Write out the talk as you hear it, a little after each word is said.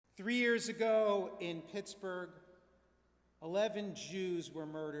3 years ago in Pittsburgh, 11 Jews were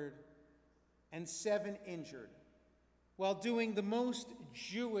murdered and 7 injured while doing the most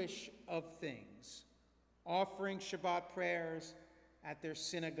Jewish of things, offering Shabbat prayers at their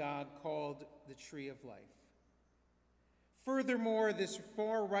synagogue called the Tree of Life. Furthermore, this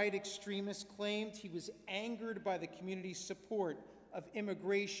far-right extremist claimed he was angered by the community's support of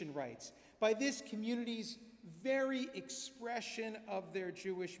immigration rights, by this community's very expression of their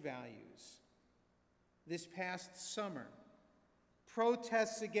Jewish values. This past summer,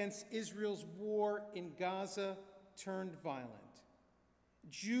 protests against Israel's war in Gaza turned violent.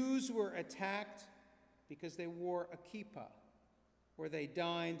 Jews were attacked because they wore a kippah, or they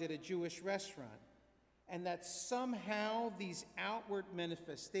dined at a Jewish restaurant, and that somehow these outward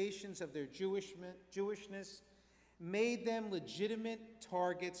manifestations of their Jewishness made them legitimate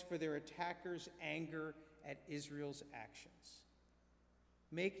targets for their attackers' anger at Israel's actions.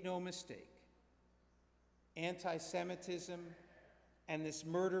 Make no mistake, anti-Semitism and this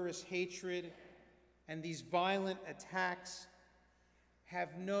murderous hatred and these violent attacks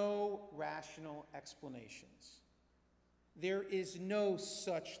have no rational explanations. There is no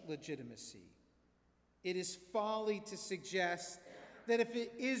such legitimacy. It is folly to suggest that if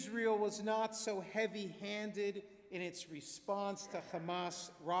Israel was not so heavy-handed in its response to Hamas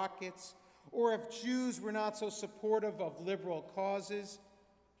rockets, or if Jews were not so supportive of liberal causes,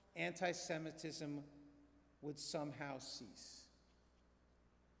 anti-Semitism would somehow cease.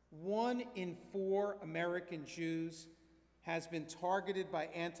 1 in 4 American Jews has been targeted by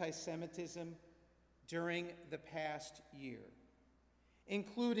anti-Semitism during the past year,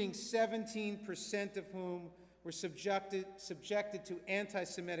 including 17% of whom were subjected to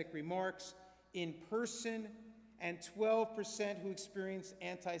anti-Semitic remarks in person, and 12% who experienced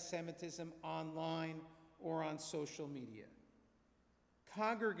anti-Semitism online or on social media.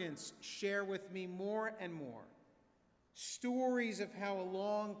 Congregants share with me more and more stories of how a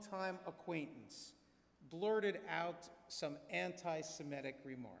long-time acquaintance blurted out some anti-Semitic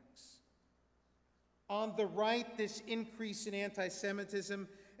remarks. On the right, this increase in anti-Semitism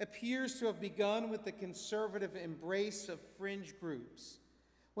appears to have begun with the conservative embrace of fringe groups.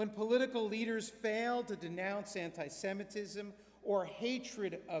 When political leaders fail to denounce anti-Semitism or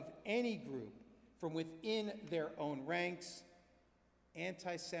hatred of any group from within their own ranks,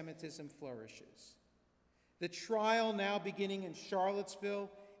 anti-Semitism flourishes. The trial now beginning in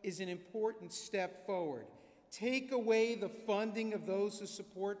Charlottesville is an important step forward. Take away the funding of those who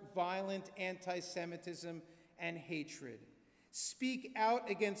support violent anti-Semitism and hatred. Speak out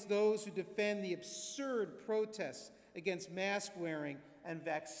against those who defend the absurd protests against mask wearing and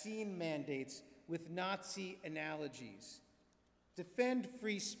vaccine mandates with Nazi analogies. Defend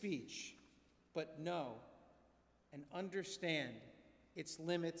free speech, but know and understand its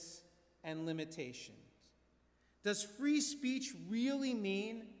limits and limitations. Does free speech really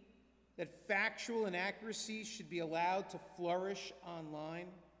mean that factual inaccuracies should be allowed to flourish online?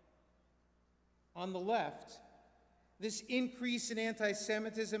 On the left, this increase in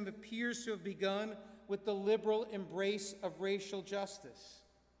anti-Semitism appears to have begun with the liberal embrace of racial justice.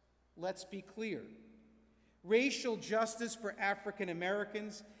 Let's be clear. Racial justice for African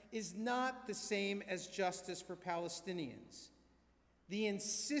Americans is not the same as justice for Palestinians. The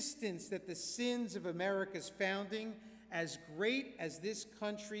insistence that the sins of America's founding, as great as this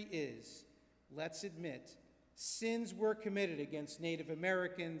country is, let's admit, sins were committed against Native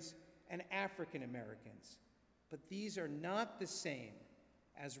Americans and African Americans. But these are not the same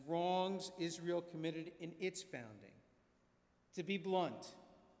as wrongs Israel committed in its founding. To be blunt,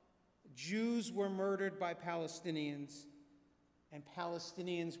 Jews were murdered by Palestinians, and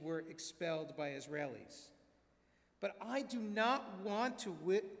Palestinians were expelled by Israelis. But I do not want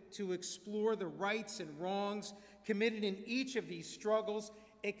to explore the rights and wrongs committed in each of these struggles,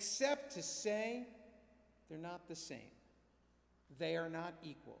 except to say they're not the same. They are not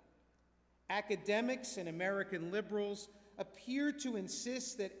equal. Academics and American liberals appear to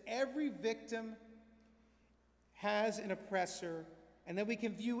insist that every victim has an oppressor and that we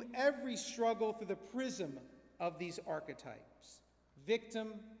can view every struggle through the prism of these archetypes,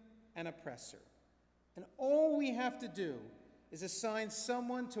 victim and oppressor. And all we have to do is assign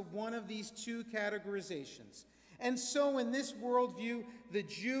someone to one of these two categorizations. And so in this worldview, the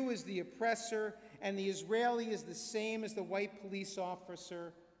Jew is the oppressor and the Israeli is the same as the white police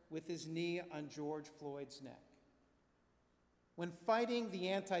officer with his knee on George Floyd's neck. When fighting the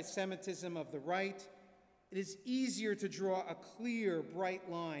anti-Semitism of the right, it is easier to draw a clear, bright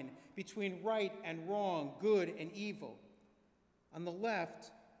line between right and wrong, good and evil. On the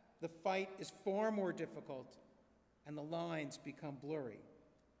left, the fight is far more difficult and the lines become blurry.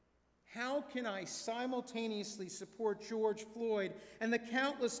 How can I simultaneously support George Floyd and the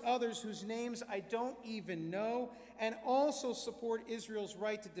countless others whose names I don't even know, and also support Israel's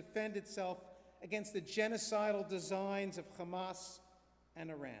right to defend itself against the genocidal designs of Hamas and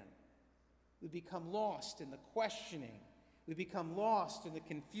Iran? We become lost in the questioning. We become lost in the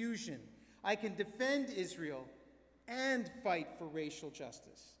confusion. I can defend Israel and fight for racial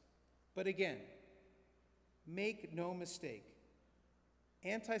justice. But again, make no mistake,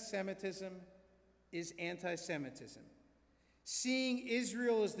 anti-Semitism is anti-Semitism. Seeing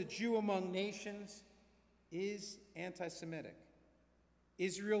Israel as the Jew among nations is anti-Semitic.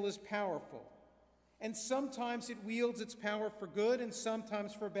 Israel is powerful, and sometimes it wields its power for good and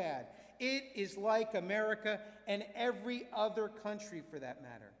sometimes for bad. It is like America and every other country for that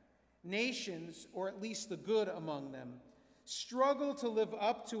matter. Nations, or at least the good among them, struggle to live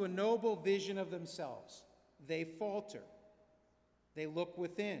up to a noble vision of themselves. They falter. They look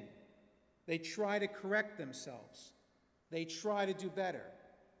within. They try to correct themselves. They try to do better.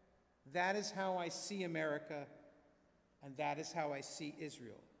 That is how I see America, and that is how I see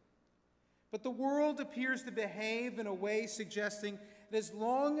Israel. But the world appears to behave in a way suggesting that as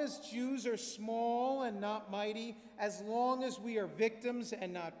long as Jews are small and not mighty, as long as we are victims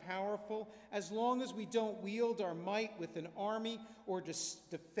and not powerful, as long as we don't wield our might with an army or just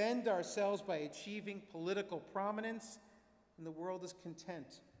defend ourselves by achieving political prominence, and the world is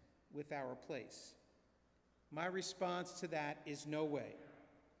content with our place. My response to that is no way.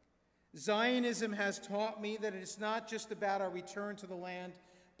 Zionism has taught me that it is not just about our return to the land,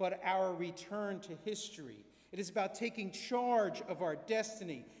 but our return to history. It is about taking charge of our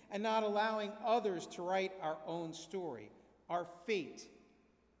destiny and not allowing others to write our own story. Our fate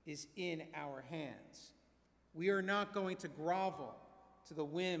is in our hands. We are not going to grovel to the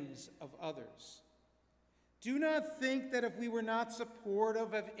whims of others. Do not think that if we were not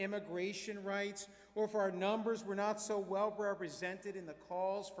supportive of immigration rights, or if our numbers were not so well represented in the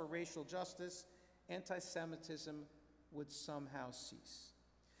calls for racial justice, anti-Semitism would somehow cease.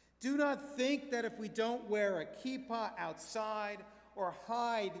 Do not think that if we don't wear a kippah outside or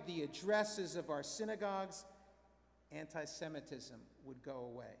hide the addresses of our synagogues, anti-Semitism would go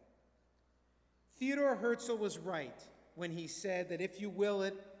away. Theodore Herzl was right when he said that if you will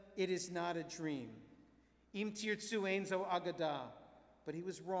it, it is not a dream. Im tirtzu ein zo agada. But he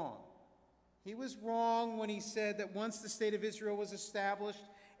was wrong. He was wrong when he said that once the state of Israel was established,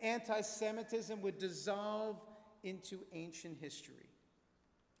 anti-Semitism would dissolve into ancient history.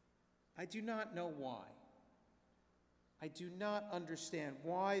 I do not know why. I do not understand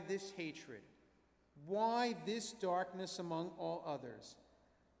why this hatred, why this darkness among all others,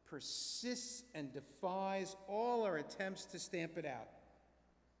 persists and defies all our attempts to stamp it out.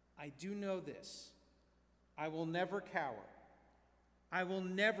 I do know this. I will never cower. I will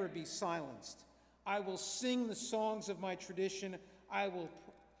never be silenced. I will sing the songs of my tradition. I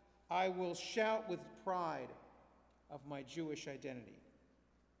will shout with pride of my Jewish identity.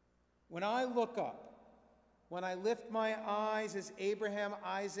 When I look up, when I lift my eyes as Abraham,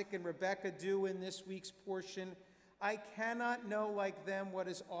 Isaac, and Rebekah do in this week's portion, I cannot know like them what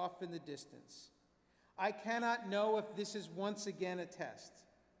is off in the distance. I cannot know if this is once again a test,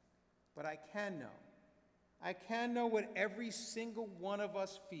 but I can know. I can know what every single one of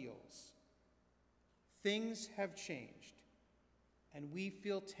us feels. Things have changed, and we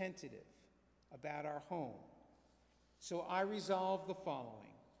feel tentative about our home. So I resolve the following.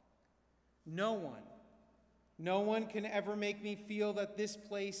 No one can ever make me feel that this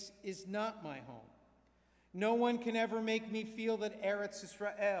place is not my home. No one can ever make me feel that Eretz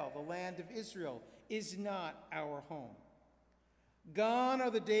Israel, the land of Israel, is not our home. Gone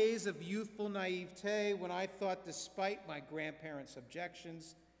are the days of youthful naivete when I thought, despite my grandparents'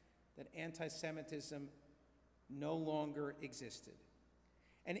 objections, that anti-Semitism no longer existed.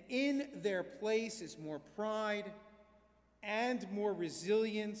 And in their place is more pride and more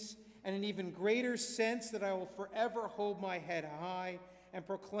resilience and an even greater sense that I will forever hold my head high and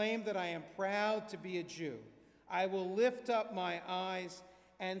proclaim that I am proud to be a Jew. I will lift up my eyes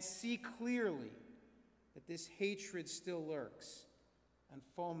and see clearly that this hatred still lurks and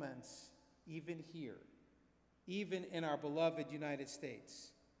foments even here, even in our beloved United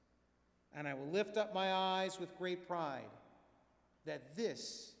States. And I will lift up my eyes with great pride that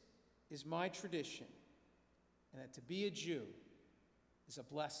this is my tradition and that to be a Jew is a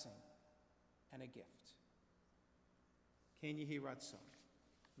blessing and a gift. Ken Yehi Ratzon.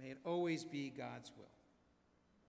 May it always be God's will.